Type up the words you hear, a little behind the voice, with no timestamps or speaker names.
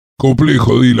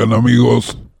Complejo Dylan,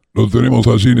 amigos. Lo tenemos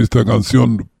allí en esta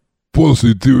canción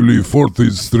Positively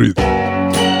 40th Street.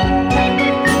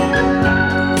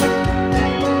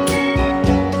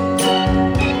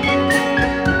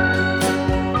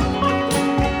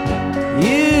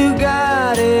 You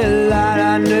got a lot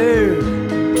of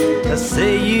nerve to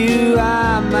say you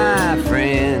are my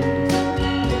friend.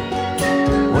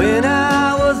 When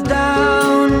I was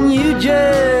down, you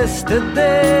just stood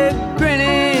there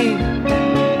grinning.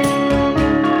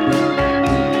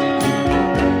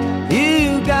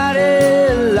 You got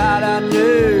a lot of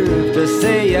nerve to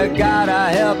say you got a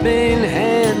helping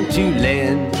hand to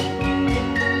lend.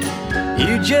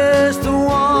 You just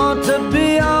want to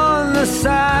be on the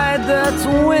side that's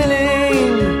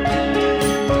winning.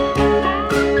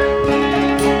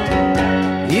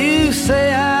 You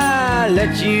say I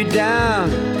let you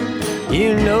down.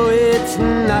 You know it's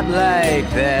not like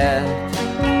that.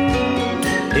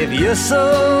 If you're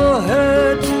so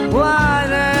hurt, why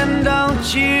then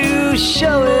don't you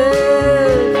show it?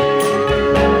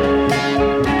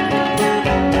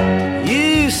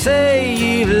 You say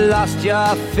you've lost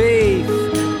your faith,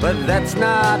 but that's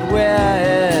not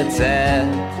where it's at.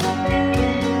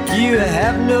 You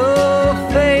have no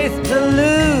faith to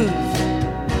lose,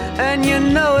 and you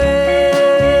know it.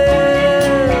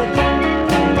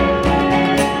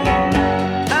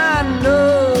 I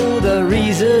know the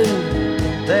reason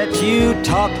that you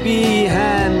talk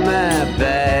behind my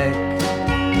back.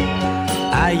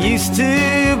 I used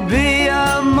to be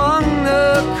among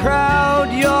the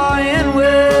crowd you're in with.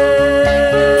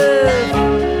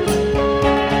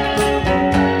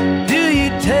 Do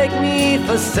you take me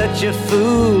for such a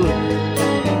fool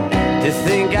to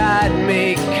think I'd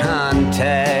make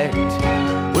contact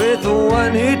with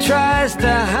one who tries to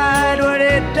hide what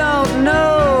they don't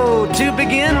know to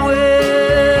begin with?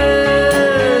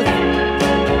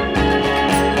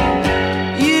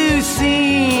 You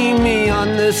see me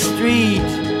on the street,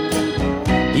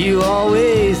 you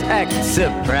always act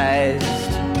surprised.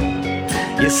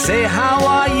 You say, how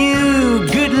are you?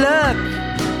 Good luck,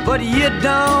 but you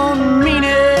don't mean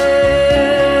it.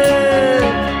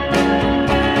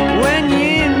 When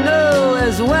you know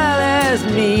as well as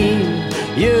me,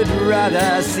 you'd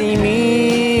rather see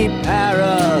me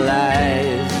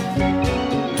paralyzed.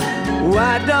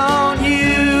 Why don't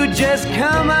you just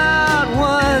come out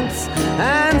once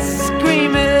and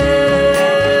scream it?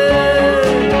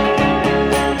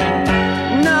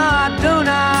 No, I do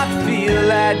not feel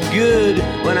that good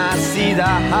when I see the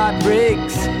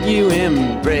heartbreaks you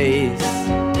embrace.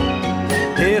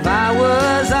 If I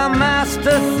was a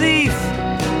master thief,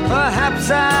 perhaps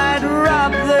I'd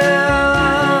rob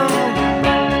them.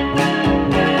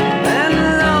 And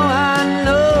though I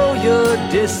know you're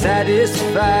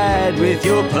dissatisfied with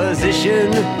your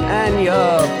position and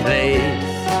your place,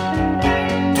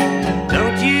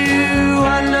 don't you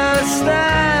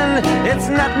understand it's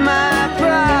not my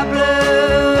problem?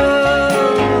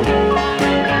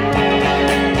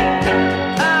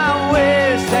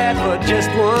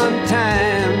 Just one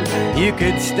time you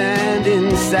could stand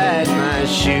inside my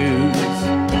shoes,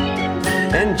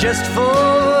 and just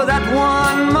for that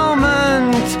one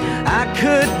moment I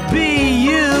could be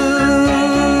you.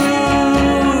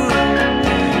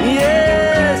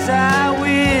 Yes, I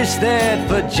wish that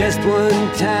for just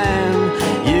one time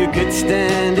you could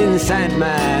stand inside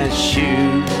my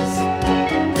shoes.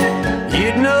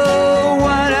 You'd know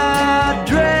what a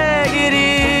drag it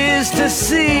is to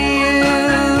see you.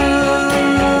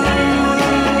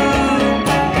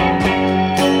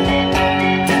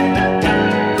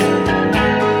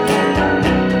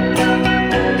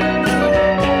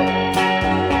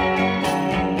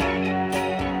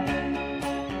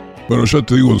 Bueno, ya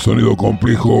te digo, un sonido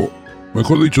complejo,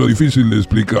 mejor dicho, difícil de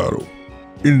explicar.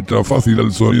 Entra fácil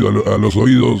al sonido a los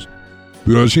oídos,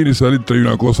 pero allí en esa letra hay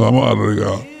una cosa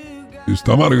amarga.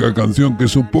 Esta amarga canción que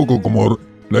es un poco como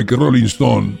la que Rolling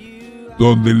Stone,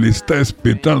 donde le está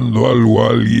espetando algo a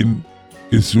alguien,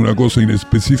 es una cosa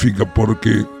inespecífica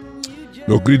porque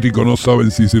los críticos no saben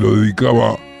si se lo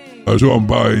dedicaba a Joan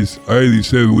Baez, a Eddie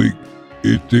Sedgwick,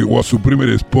 o a su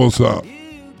primera esposa,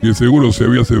 que seguro se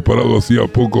había separado hacía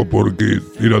poco porque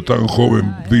era tan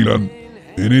joven Dylan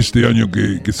en este año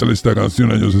que sale esta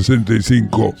canción, año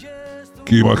 65,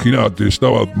 que imagínate,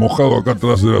 estaba mojado acá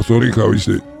atrás de las orejas,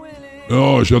 ¿viste?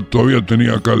 No, yo todavía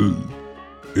tenía acá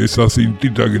esa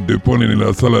cintita que te ponen en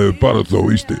la sala de parto,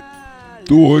 ¿viste?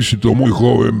 Tuvo éxito muy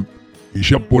joven y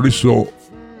ya por eso,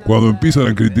 cuando empiezan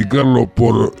a criticarlo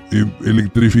por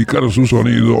electrificar su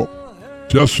sonido,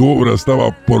 ya su obra estaba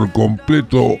por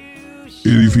completo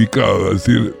edificada, es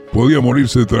decir, podía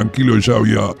morirse tranquilo, ya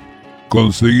había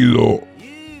conseguido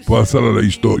pasar a la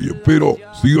historia, pero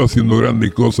siguió haciendo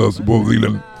grandes cosas Bob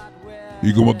Dylan,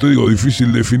 y como te digo,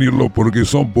 difícil definirlo porque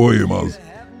son poemas.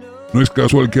 No es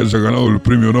casual que haya ganado el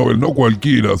premio Nobel, no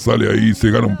cualquiera sale ahí y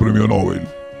se gana un premio Nobel.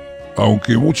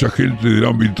 Aunque mucha gente del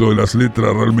ámbito de las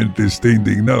letras realmente esté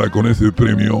indignada con ese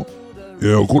premio,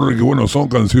 ocurre que bueno, son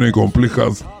canciones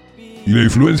complejas y la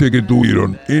influencia que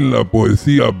tuvieron en la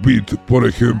poesía beat, por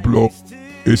ejemplo,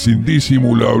 es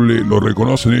indisimulable, lo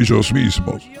reconocen ellos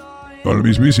mismos. Al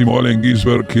mismísimo Allen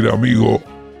Ginsberg, que era amigo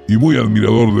y muy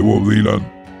admirador de Bob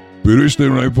Dylan, pero esta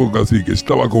era una época así que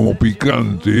estaba como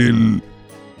picante, él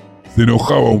se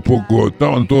enojaba un poco,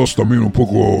 estaban todos también un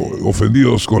poco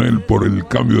ofendidos con él por el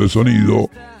cambio de sonido,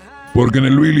 porque en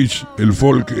el Village el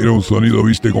folk era un sonido,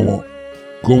 viste,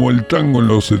 como el tango en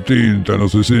los 70, en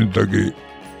los 60, que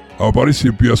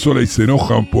aparece Piazzolla y se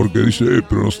enojan porque dice,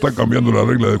 pero nos está cambiando la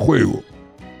regla de juego.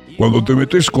 Cuando te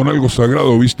metes con algo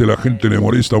sagrado, viste, la gente le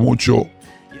molesta mucho,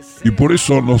 y por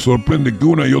eso nos sorprende que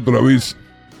una y otra vez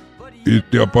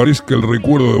te aparezca el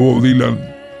recuerdo de Bob Dylan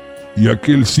y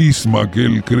aquel cisma que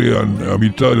él crea a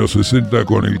mitad de los 60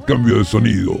 con el cambio de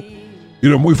sonido.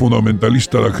 Era muy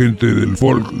fundamentalista la gente del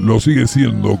folk, lo sigue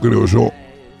siendo, creo yo.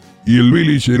 Y el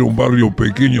Village era un barrio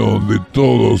pequeño donde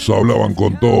todos hablaban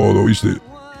con todo, ¿viste?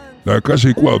 La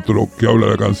calle 4, que habla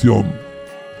la canción,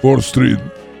 4th Street,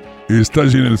 está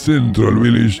allí en el centro del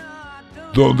Village,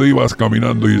 donde ibas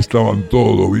caminando y estaban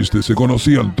todos, ¿viste? Se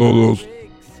conocían todos.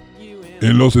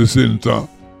 En los 60,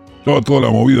 estaba toda la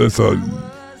movida esa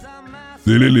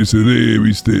del LSD,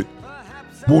 ¿viste?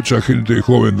 Mucha gente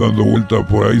joven dando vuelta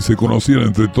por ahí, se conocían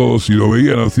entre todos y lo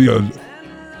veían así.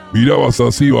 Mirabas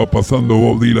así, iba pasando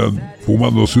Bob Dylan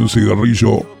fumándose un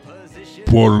cigarrillo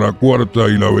por la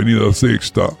 4ª y la avenida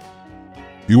 6ª.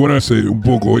 Y bueno, un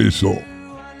poco eso.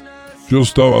 Yo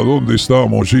estaba donde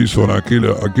estábamos, Jason,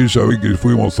 aquella vez que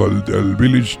fuimos al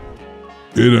Village.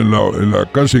 Era en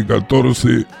la calle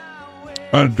 14.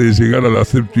 Antes de llegar a la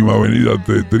 7ª avenida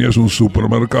tenías un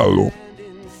supermercado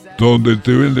donde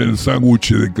te venden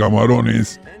sándwiches de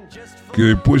camarones que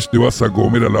después te vas a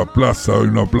comer a la plaza, hay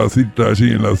una placita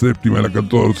allí en la 7ª y la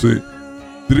 14,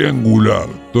 triangular.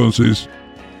 Entonces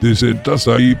te sentás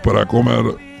ahí para comer,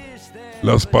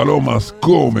 las palomas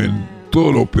comen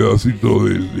todos los pedacitos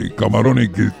de camarones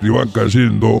que te van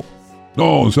cayendo.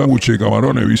 No, un sándwich de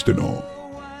camarones, viste, no.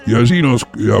 Y allí nos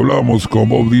hablábamos con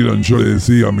Bob Dylan, yo le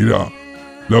decía, mirá,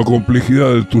 la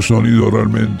complejidad de tu sonido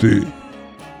realmente,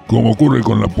 como ocurre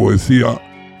con la poesía,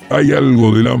 hay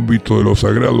algo del ámbito de lo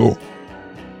sagrado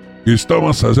que está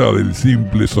más allá del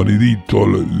simple sonidito,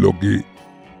 lo que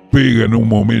pega en un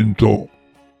momento.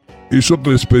 Es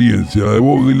otra experiencia. La de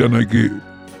Bob Dylan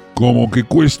como que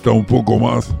cuesta un poco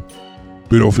más,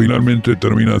 pero finalmente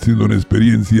termina siendo una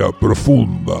experiencia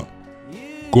profunda,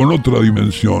 con otra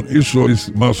dimensión. Eso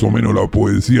es más o menos la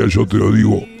poesía, yo te lo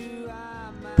digo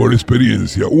por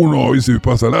experiencia. Uno a veces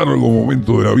pasa largo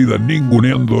momento de la vida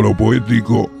ninguneando lo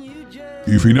poético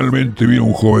y finalmente viene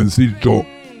un jovencito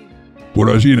por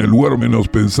allí en el lugar menos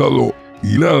pensado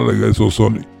y larga esos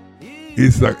son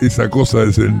esa cosa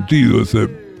de sentido,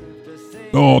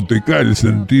 no te cae el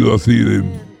sentido así de,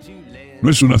 no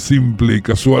es una simple y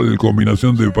casual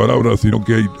combinación de palabras, sino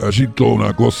que hay allí toda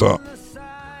una cosa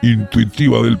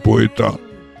intuitiva del poeta,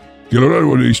 que a lo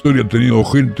largo de la historia ha tenido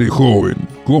gente joven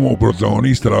como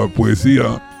protagonista de la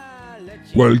poesía.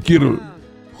 Cualquier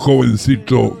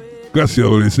jovencito, casi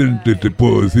adolescente, te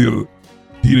puedo decir,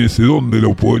 tiene ese don de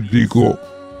lo poético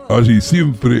allí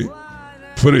siempre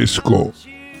fresco.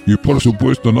 Y por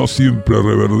supuesto no siempre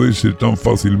reverdece tan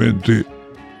fácilmente,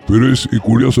 pero es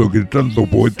curioso que tanto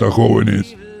poetas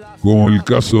jóvenes, como el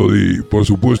caso de, por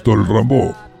supuesto, el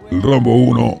Rambo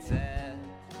 1,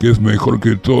 que es mejor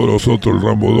que todos los otros, el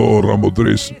Rambo 2, Rambo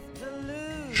 3.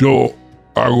 Yo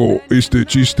hago este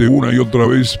chiste una y otra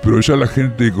vez, pero ya la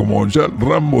gente, como ya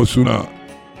Rambo es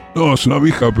una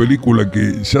vieja película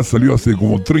que ya salió hace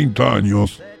como 30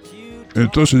 años.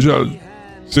 Entonces ya,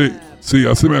 sí,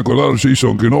 haceme acordar,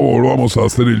 Jason, que no volvamos a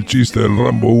hacer el chiste del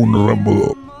Rambo 1, Rambo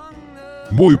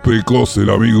 2. Muy precoz el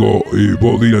amigo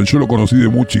Bob Dylan, yo lo conocí de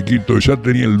muy chiquito, ya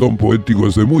tenía el don poético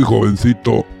desde muy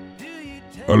jovencito.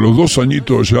 A los 2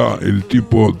 añitos ya el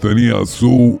tipo tenía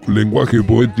su lenguaje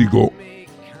poético,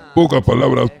 pocas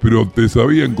palabras, pero te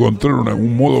sabía encontrar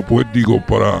un modo poético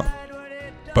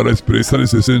para expresar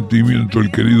ese sentimiento,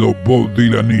 el querido Bob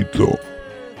Dylanito,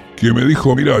 que me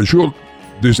dijo, mira, yo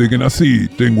desde que nací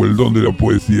tengo el don de la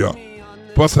poesía.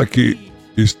 Pasa que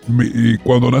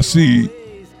cuando nací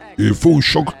fue un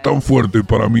shock tan fuerte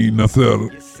para mí nacer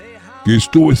que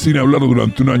estuve sin hablar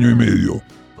durante 1 año y medio.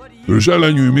 Pero ya al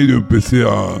año y medio empecé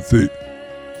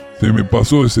se me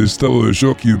pasó ese estado de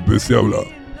shock y empecé a hablar.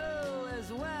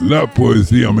 La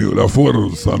poesía, amigo, la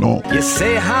fuerza, ¿no? You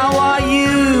say, how are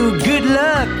you? Good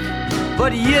luck,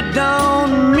 but you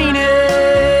don't mean it.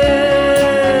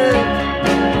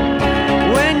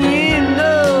 When you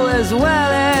know as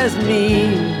well as me,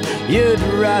 you'd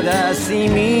rather see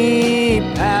me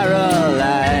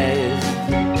paralyzed.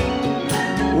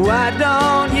 Why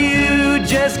don't you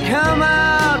just come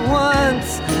out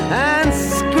once and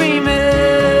scream it?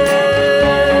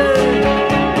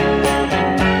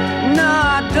 No,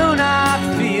 I do not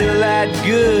feel that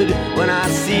good when I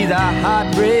see the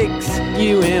heartbreaks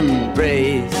you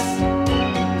embrace.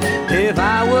 If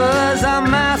I was a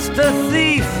master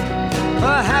thief,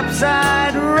 perhaps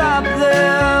I'd rob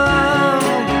them.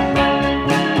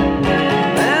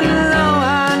 And though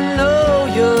I know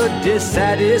you're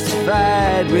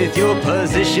dissatisfied with your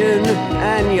position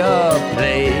and your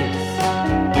place,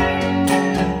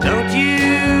 don't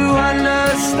you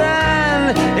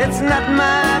understand? It's not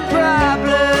my problem.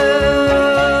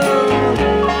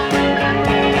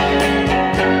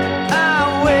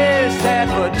 I wish that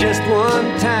for just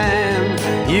one time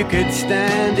you could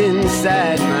stand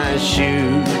inside my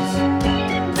shoes,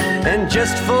 and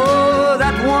just for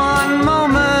that one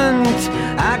moment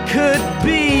I could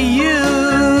be you.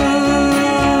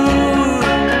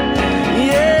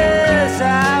 Yes,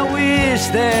 I wish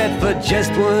that for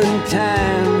just one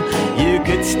time you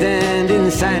could stand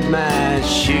inside my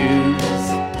shoes.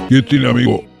 ¿Qué tiene,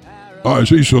 amigo?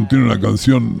 Jason tiene una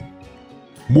canción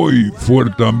muy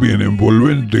fuerte también,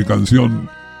 envolvente canción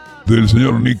del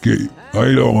señor Nick Cave.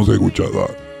 Ahí la vamos a escuchar, da.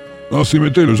 No, si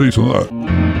metelo, Jason, da.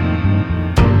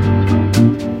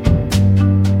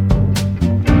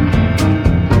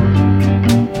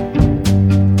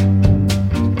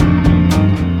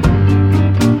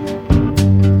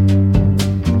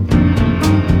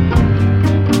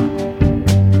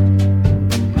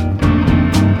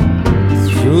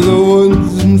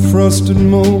 Frosted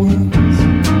moors,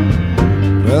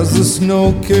 as the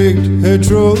snow-caked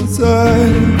hedgerows I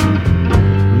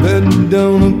led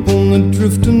down upon the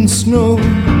drifting snow,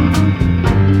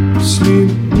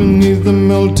 sleep beneath the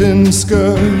melting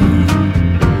sky.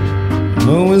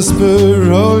 I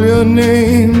whisper all your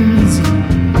names,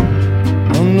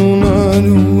 I know not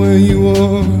where you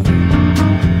are,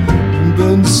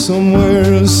 but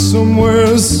somewhere,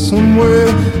 somewhere, somewhere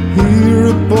here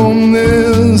upon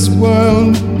this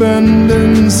wild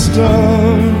abandoned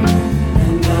star.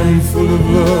 And I'm full of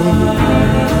love,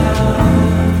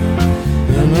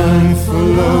 and I'm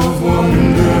full of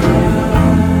wonder,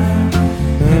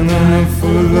 and I'm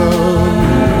full of love,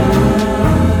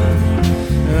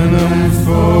 and I'm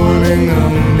falling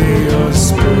under your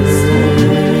spell.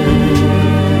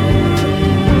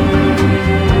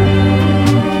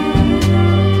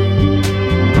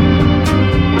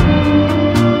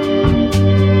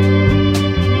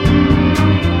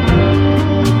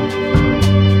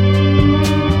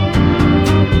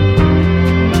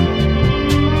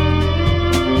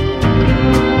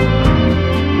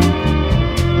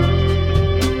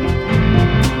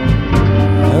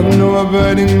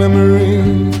 Abiding memory,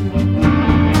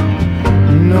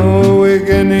 no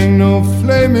awakening, no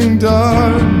flaming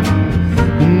dark,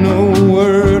 no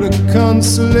word of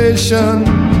consolation,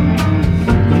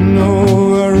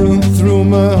 no arrow through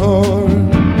my heart,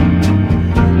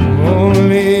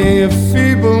 only a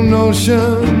feeble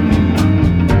notion,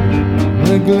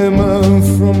 a glimmer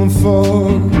from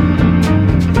afar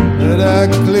that I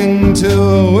cling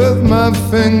to with my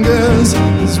fingers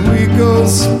as we go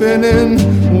spinning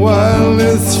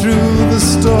wildly through the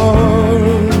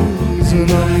stars. And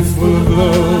I'm full of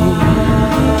love,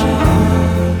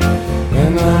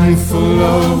 and I'm full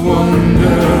of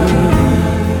wonder,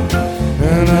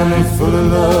 and I'm full of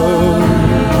love,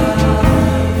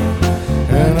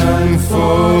 and I'm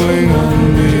falling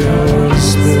under your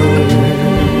spell.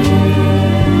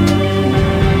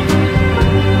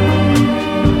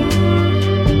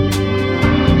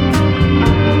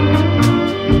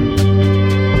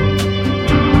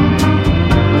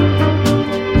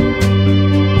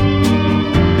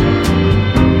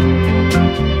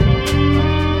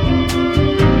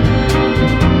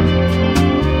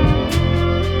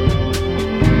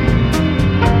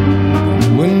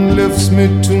 Me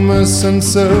to my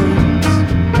senses,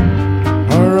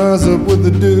 I rise up with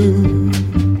the dew.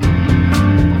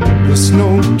 The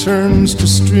snow turns to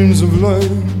streams of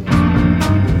light,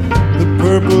 the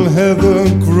purple heather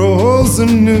grows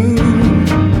anew.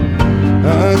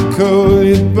 I call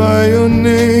you by your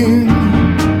name,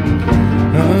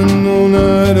 I know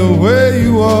not where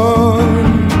you are,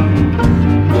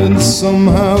 but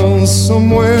somehow,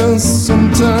 somewhere,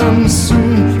 sometime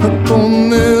soon, upon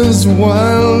this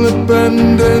wild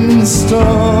abandoned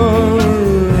star,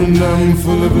 I'm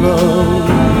full of love,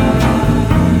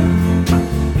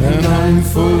 and I'm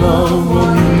full of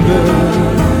wonder,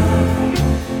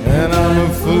 and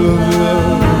I'm full of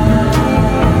love,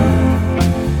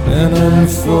 and I'm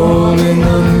falling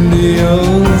under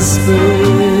your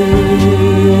spell.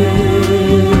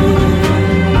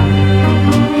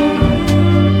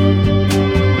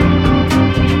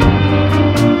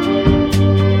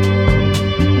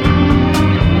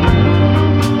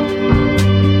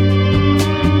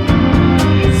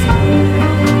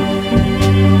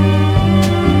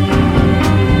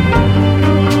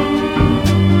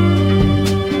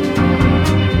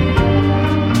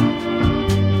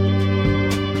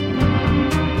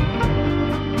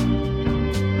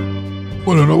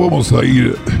 Bueno, nos vamos a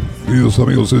ir, queridos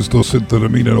amigos, esto se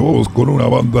termina, nos vamos con una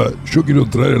banda. Yo quiero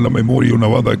traer a la memoria una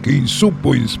banda que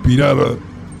supo inspirar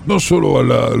no solo a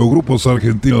los grupos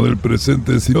argentinos del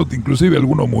presente, sino inclusive a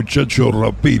algunos muchachos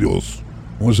raperos,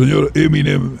 como el señor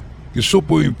Eminem, que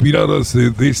supo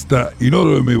inspirarse de esta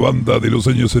enorme banda de los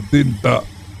años 70,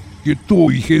 que tuvo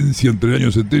vigencia entre el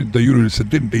año 71 y el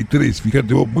 73,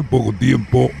 fíjate vos, muy poco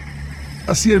tiempo.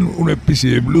 Hacían una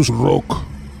especie de blues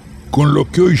rock, con lo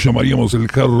que hoy llamaríamos el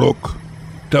hard rock,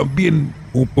 también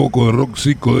un poco de rock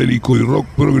psicodélico y rock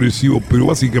progresivo, pero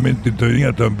básicamente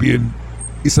tenía también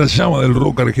esa llama del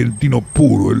rock argentino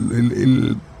puro,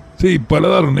 el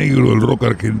paladar negro del rock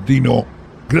argentino,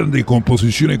 grandes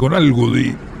composiciones con algo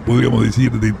de, podríamos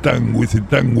decir, de tango, ese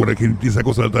tango argentino, esa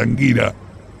cosa tanguera,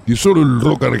 que solo el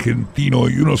rock argentino,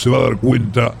 y uno se va a dar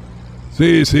cuenta,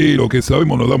 sí, lo que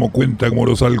sabemos nos damos cuenta como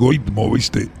los algoritmos,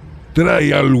 ¿viste?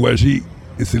 Trae algo allí.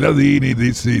 Es el ADN de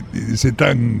ese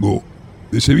tango,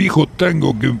 de ese viejo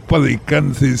tango que en paz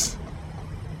descanses.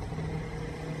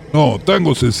 No,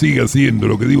 tango se sigue haciendo,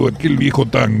 lo que digo, aquel viejo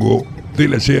tango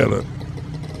del ayer,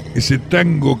 ese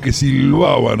tango que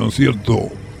silbaba, ¿no es cierto?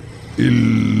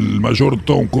 El mayor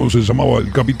Tom, ¿cómo se llamaba?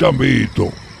 El Capitán Beto,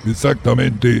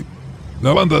 exactamente.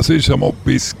 La banda se llamó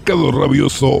Pescado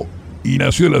Rabioso y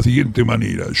nació de la siguiente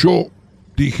manera. Yo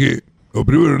dije, lo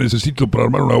primero que necesito para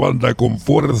armar una banda con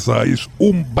fuerza es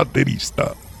un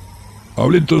baterista.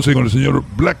 Hablé entonces con el señor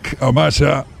Black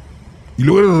Amaya y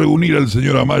logré reunir al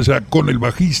señor Amaya con el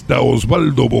bajista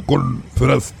Osvaldo Bocón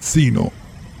Frascino.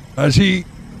 Allí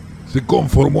se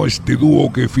conformó este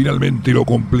dúo que finalmente lo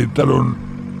completaron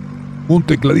un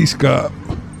tecladista,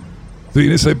 sí,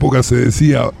 en esa época se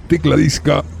decía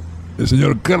tecladista, el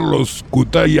señor Carlos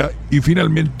Cutaya, y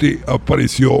finalmente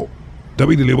apareció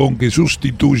David Lebón, que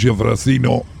sustituye a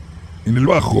Frascino en el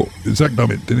bajo,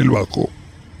 exactamente, en el bajo.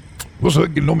 Vos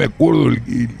sabés que no me acuerdo el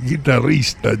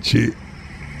guitarrista,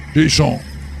 Jason,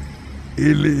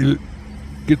 el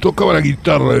que tocaba la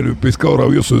guitarra en el Pescado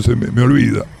Rabioso, ese me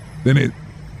olvida.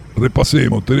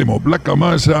 Repasemos, tenemos Black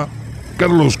Amaya,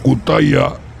 Carlos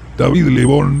Cutaya, David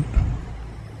Lebón,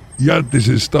 y antes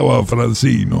estaba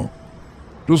Frascino.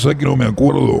 Yo sé que no me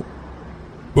acuerdo.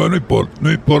 Bueno,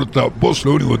 no importa, vos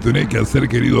lo único que tenés que hacer,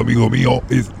 querido amigo mío,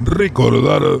 es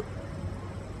recordar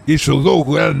esos dos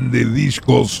grandes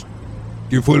discos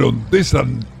que fueron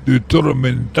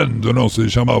Desatormentándonos, se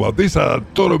llamaba,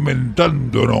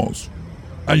 Desatormentándonos,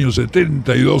 año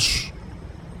 72,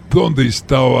 donde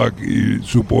estaba,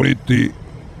 suponete,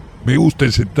 Me gusta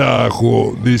ese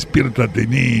tajo, Despiértate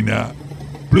nena,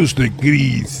 Plus de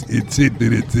Gris,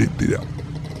 etcétera, etcétera.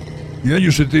 Y en el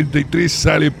año 73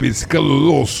 sale Pescado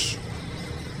 2,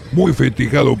 muy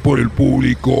festejado por el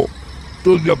público,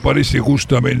 donde aparece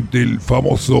justamente el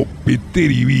famoso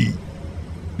Peteribí.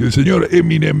 Y el señor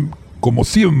Eminem, como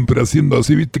siempre haciendo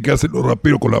así, viste que hacen los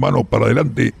raperos con la mano para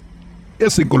adelante, y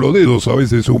hacen con los dedos a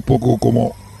veces un poco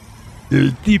como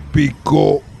el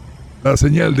típico, la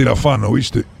señal del afano,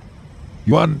 viste. Y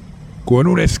van con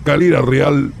una escalera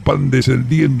real, van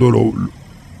descendiendo,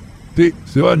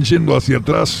 se van yendo hacia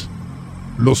atrás.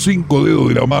 Los 5 dedos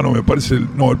de la mano, me parece, el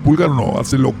pulgar no,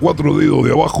 hacen los 4 dedos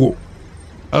de abajo,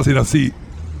 hacen así,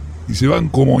 y se van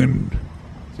como en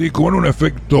un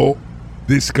efecto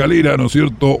de escalera, ¿no es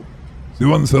cierto? Se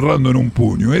van cerrando en un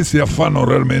puño. Ese afano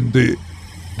realmente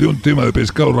de un tema de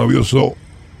Pescado Rabioso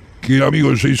que el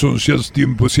amigo Jason, si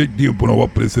hay tiempo, nos va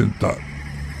a presentar.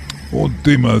 Un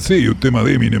tema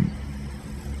de Eminem.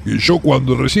 Y yo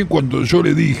cuando yo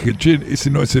le dije, ese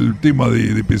no es el tema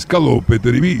de Pescado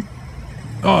Peteribí.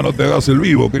 No te hagas el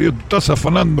vivo, querido, estás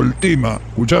afanando el tema,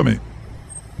 escúchame.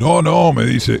 No, me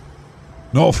dice.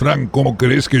 No, Frank, ¿cómo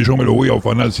crees que yo me lo voy a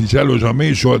afanar? Si ya lo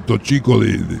llamé yo a estos chicos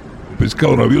de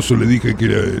Pescado Rabioso, le dije que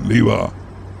le iba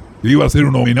a hacer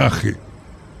un homenaje.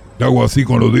 Le hago así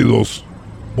con los dedos,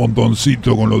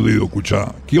 montoncito con los dedos,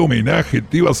 escuchá. ¿Qué homenaje?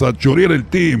 Te ibas a chorear el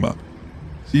tema.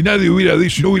 Si nadie hubiera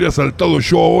dicho, no hubiera saltado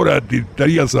yo ahora, te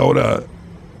estarías ahora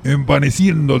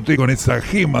envaneciéndote con esa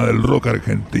gema del rock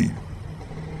argentino.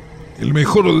 El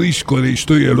mejor disco de la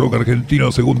historia del rock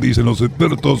argentino, según dicen los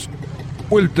expertos,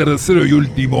 fue el tercero y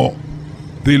último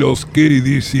de los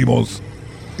queridísimos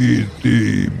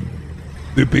de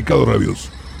Pecado Rabioso.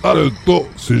 Alto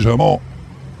se llamó,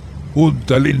 un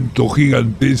talento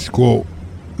gigantesco,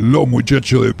 los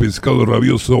muchachos de Pescado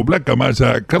Rabioso, Blanca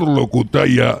Maya, Carlos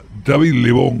Cutaya, David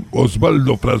Lebón,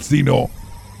 Osvaldo Frasino.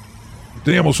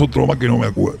 Teníamos otro más que no me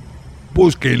acuerdo.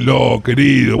 Búsquenlo,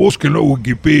 querido, búsquenlo en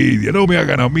Wikipedia. No me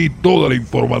hagan a mí toda la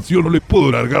información, no les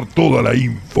puedo largar toda la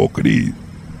info, querido.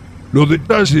 Los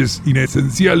detalles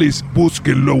inesenciales,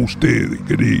 búsquenlo ustedes,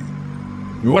 querido.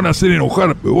 Me van a hacer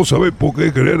enojar, pero vos sabés por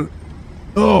qué querer.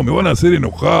 No, me van a hacer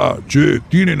enojar, che,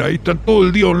 tienen ahí, están todo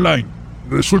el día online.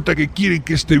 Resulta que quieren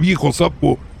que este viejo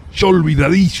sapo, ya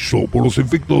olvidadizo por los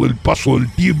efectos del paso del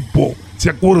tiempo, se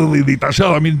acuerde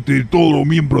detalladamente de todos los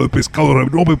miembros de Pescado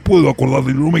Rabioso. No me puedo acordar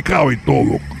de, no me cabe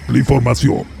todo la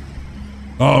información.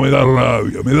 Ah, me da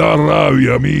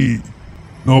rabia a mí.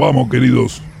 Nos vamos,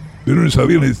 queridos. De lunes a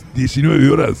viernes,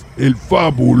 19 horas, el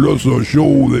fabuloso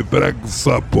show de Frank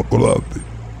Zappo, acordate.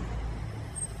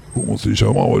 ¿Cómo se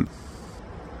llamaba?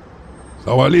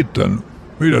 Zabaleta, ¿no?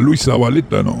 Mira, Luis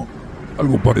Zabaleta, no.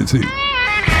 Algo parecido.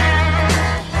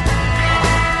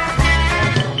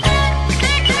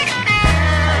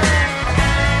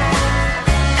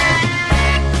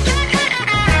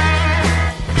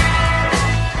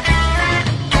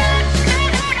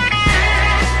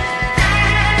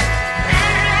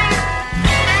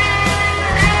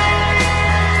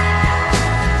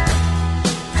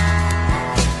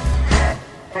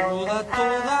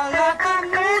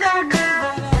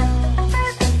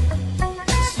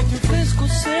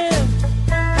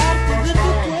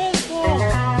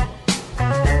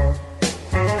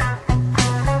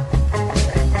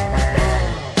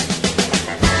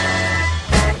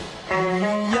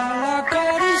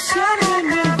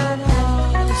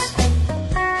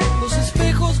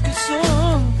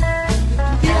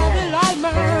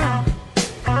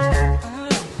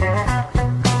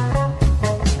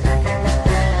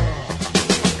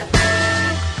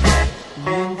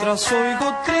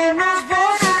 Oigo trinos,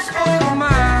 voces por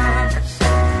más.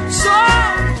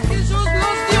 Son esos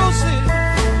los dioses,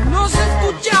 no se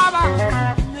escuchaban,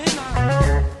 nena.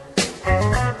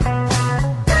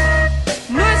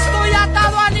 No estoy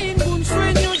atado a ningún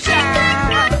sueño ya.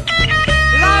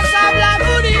 Las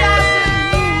habladurías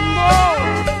del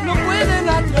mundo no pueden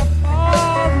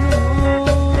atraparnos,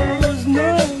 no,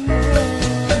 no, no.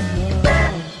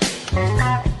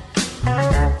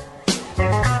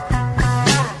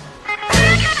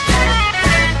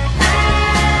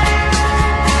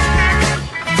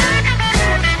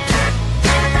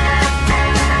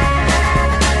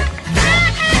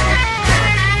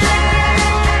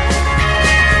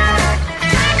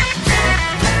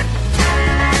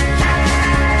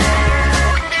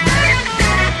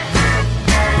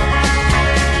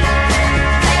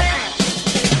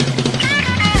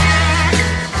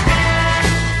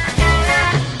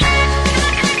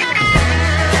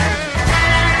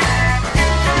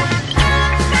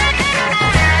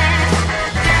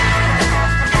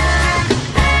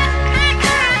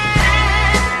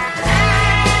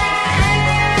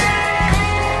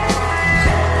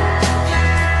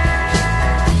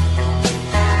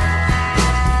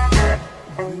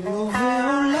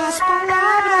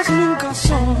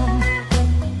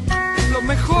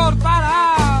 Mejor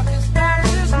para estar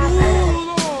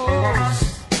desnudos.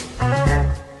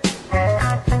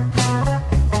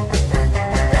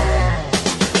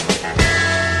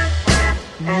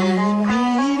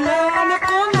 Ni la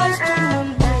anaconda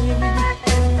estornudó.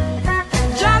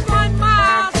 Ya no hay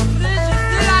más reyes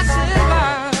de la selva,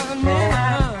 nena.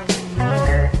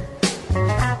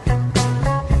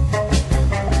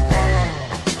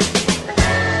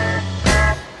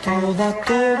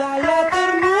 Toda la